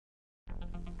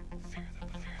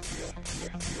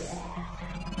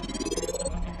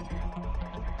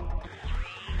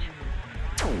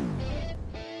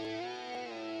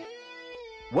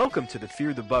Welcome to the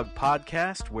Fear the Bug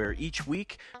podcast, where each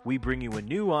week we bring you a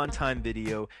new on-time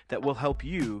video that will help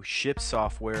you ship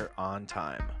software on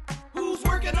time. Who's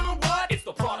working on what? It's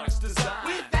the product's design.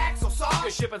 With AxleSoft.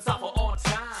 You're shipping software on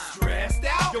time. Stressed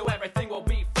out? Yo, everything will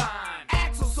be fine.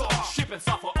 AxleSoft. Shipping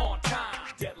software on time.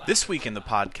 Deadline. This week in the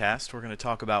podcast, we're going to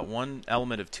talk about one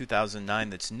element of 2009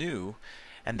 that's new,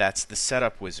 and that's the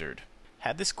setup wizard.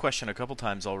 Had this question a couple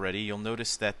times already. You'll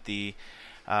notice that the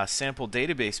sample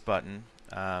database button,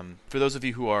 for those of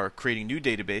you who are creating new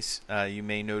database, you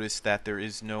may notice that there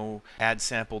is no add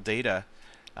sample data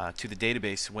to the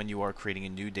database when you are creating a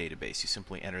new database. You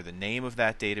simply enter the name of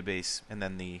that database and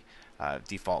then the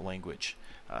default language.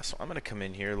 So I'm going to come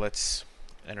in here. Let's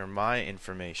enter my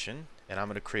information, and I'm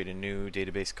going to create a new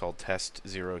database called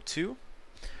test02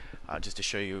 just to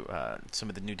show you some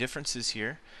of the new differences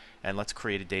here. And let's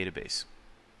create a database.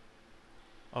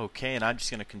 Okay, and I'm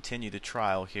just going to continue the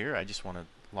trial here. I just want to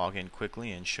log in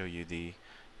quickly and show you the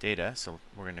data. So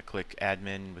we're going to click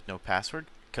admin with no password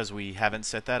because we haven't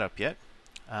set that up yet.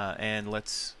 And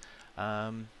let's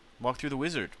walk through the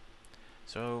wizard.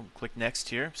 So click next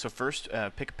here. So first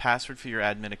pick a password for your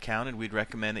admin account, and we'd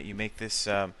recommend that you make this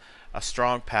a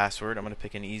strong password. I'm going to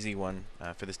pick an easy one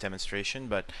for this demonstration,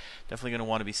 but definitely going to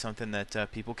want to be something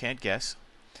that people can't guess.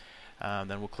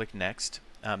 Then we'll click next.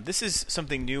 This is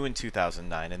something new in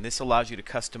 2009, and this allows you to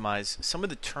customize some of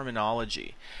the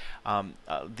terminology.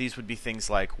 These would be things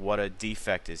like what a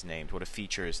defect is named, what a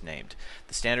feature is named.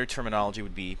 The standard terminology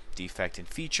would be defect and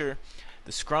feature.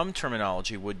 The Scrum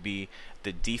terminology would be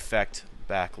the defect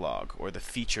backlog or the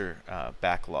feature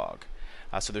backlog.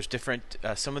 So there's different,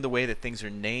 some of the way that things are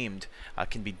named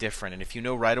can be different. And if you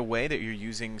know right away that you're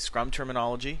using Scrum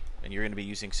terminology and you're going to be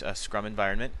using a Scrum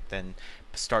environment, then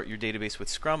start your database with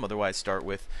Scrum. Otherwise, start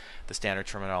with the standard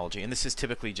terminology. And this is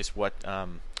typically just what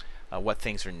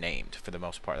things are named for the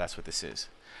most part. That's what this is.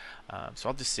 So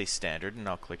I'll just say standard, and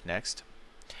I'll click next.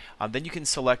 Then you can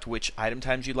select which item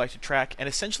times you'd like to track, and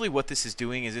essentially what this is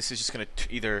doing is this is just going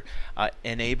to either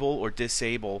enable or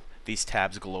disable these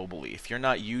tabs globally. If you're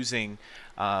not using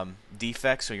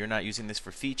defects, or you're not using this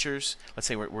for features, let's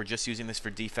say we're just using this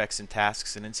for defects and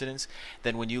tasks and incidents,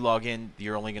 then when you log in,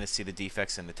 you're only going to see the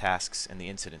defects and the tasks and the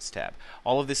incidents tab.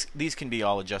 All of these can be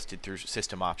all adjusted through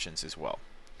system options as well.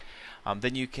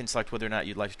 Then you can select whether or not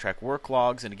you'd like to track work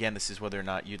logs, and again, this is whether or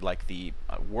not you'd like the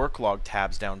work log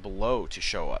tabs down below to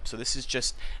show up. So this is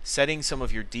just setting some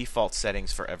of your default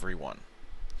settings for everyone.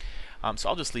 So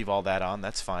I'll just leave all that on,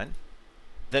 that's fine.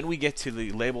 Then we get to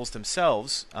the labels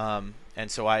themselves, and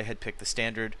so I had picked the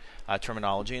standard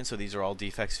terminology, and so these are all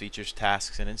defects, features,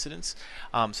 tasks, and incidents.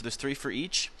 So there's 3 for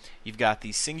each. You've got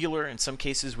the singular. In some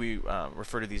cases we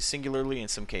refer to these singularly, in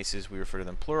some cases we refer to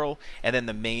them plural, and then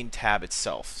the main tab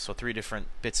itself. So 3 different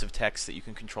bits of text that you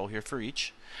can control here for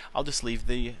each. I'll just leave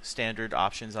the standard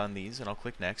options on these, and I'll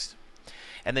click next.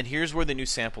 And then here's where the new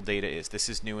sample data is. This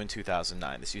is new in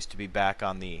 2009. This used to be back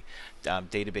on the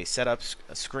database setup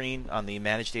screen, on the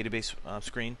managed database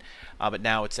screen, but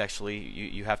now it's actually,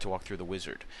 you have to walk through the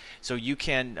wizard. So you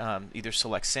can either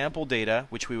select sample data,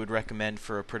 which we would recommend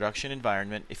for a production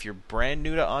environment. If you're brand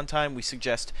new to OnTime, we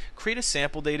suggest create a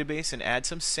sample database and add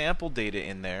some sample data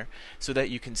in there so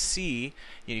that you can see,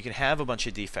 you can have a bunch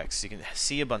of defects, you can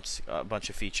see a bunch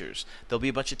of features. There'll be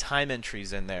a bunch of time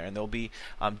entries in there, and there'll be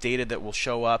data that will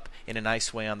show up in a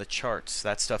nice way on the charts.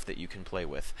 That's stuff that you can play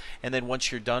with. And then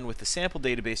once you're done with the sample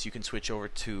database, you can switch over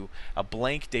to a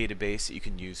blank database that you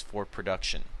can use for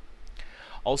production.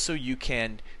 Also, you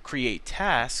can create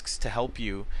tasks to help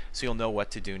you so you'll know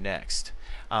what to do next.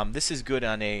 This is good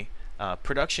on a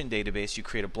production database. You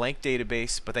create a blank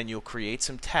database, but then you'll create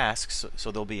some tasks,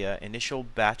 so there'll be an initial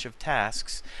batch of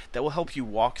tasks that will help you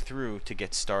walk through to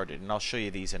get started, and I'll show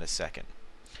you these in a second.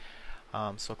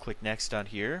 So click next on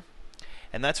here.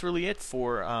 And that's really it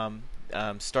for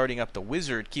starting up the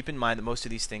wizard. Keep in mind that most of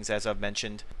these things, as I've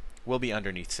mentioned, will be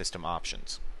underneath system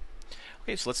options.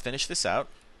 Okay, so let's finish this out.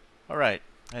 Alright,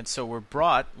 and so we're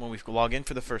brought, when we log in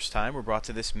for the first time, we're brought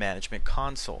to this management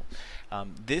console.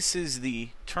 This is the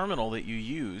terminal that you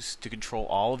use to control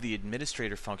all of the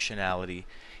administrator functionality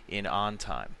in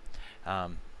OnTime.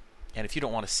 And if you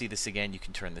don't want to see this again, you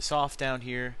can turn this off down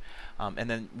here. And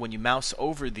then when you mouse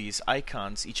over these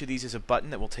icons, each of these is a button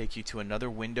that will take you to another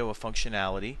window of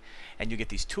functionality, and you get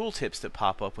these tooltips that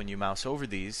pop up when you mouse over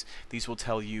these. These will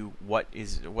tell you what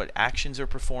actions are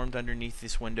performed underneath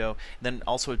this window. And then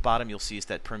also at bottom you'll see is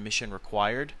that permission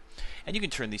required. And you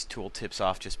can turn these tooltips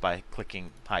off just by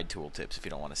clicking hide tooltips if you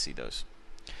don't want to see those.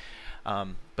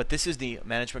 But this is the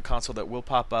management console that will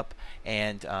pop up,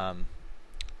 and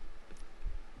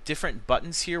different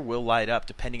buttons here will light up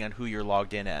depending on who you're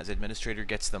logged in as. Administrator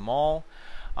gets them all,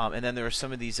 and then there are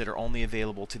some of these that are only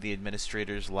available to the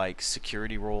administrators, like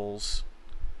security roles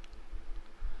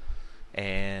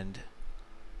and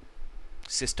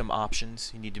system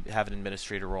options. You need to have an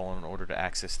administrator role in order to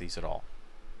access these at all.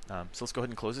 So let's go ahead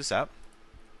and close this out.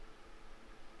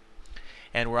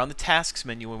 And we're on the tasks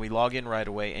menu when we log in right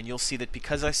away, and you'll see that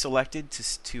because I selected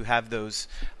to have those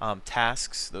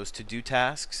tasks, those to-do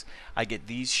tasks, I get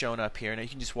these shown up here, and you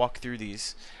can just walk through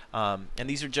these. And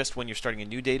these are just when you're starting a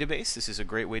new database. This is a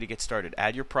great way to get started.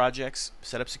 Add your projects,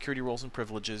 set up security roles and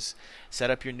privileges, set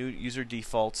up your new user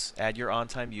defaults, add your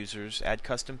on-time users, add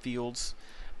custom fields,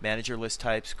 manage your list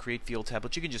types, create field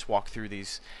templates. You can just walk through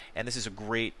these, and this is a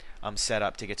great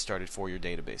setup to get started for your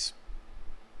database.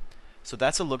 So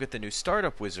that's a look at the new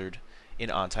Startup Wizard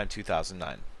in OnTime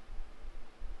 2009.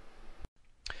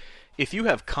 If you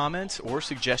have comments or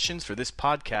suggestions for this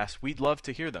podcast, we'd love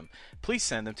to hear them. Please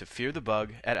send them to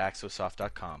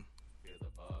fearthebug@axosoft.com. Fear the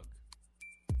bug.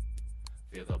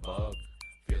 Fear the bug.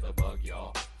 Fear the bug,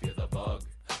 y'all. Fear the bug.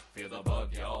 Fear the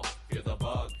bug, y'all. Fear the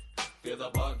bug. Fear the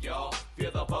bug, y'all.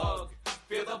 Fear the bug.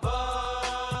 Fear the bug.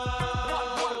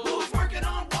 Who's working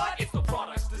on what? It's the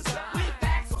product's design. With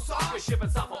Axosoft. We're shipping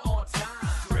something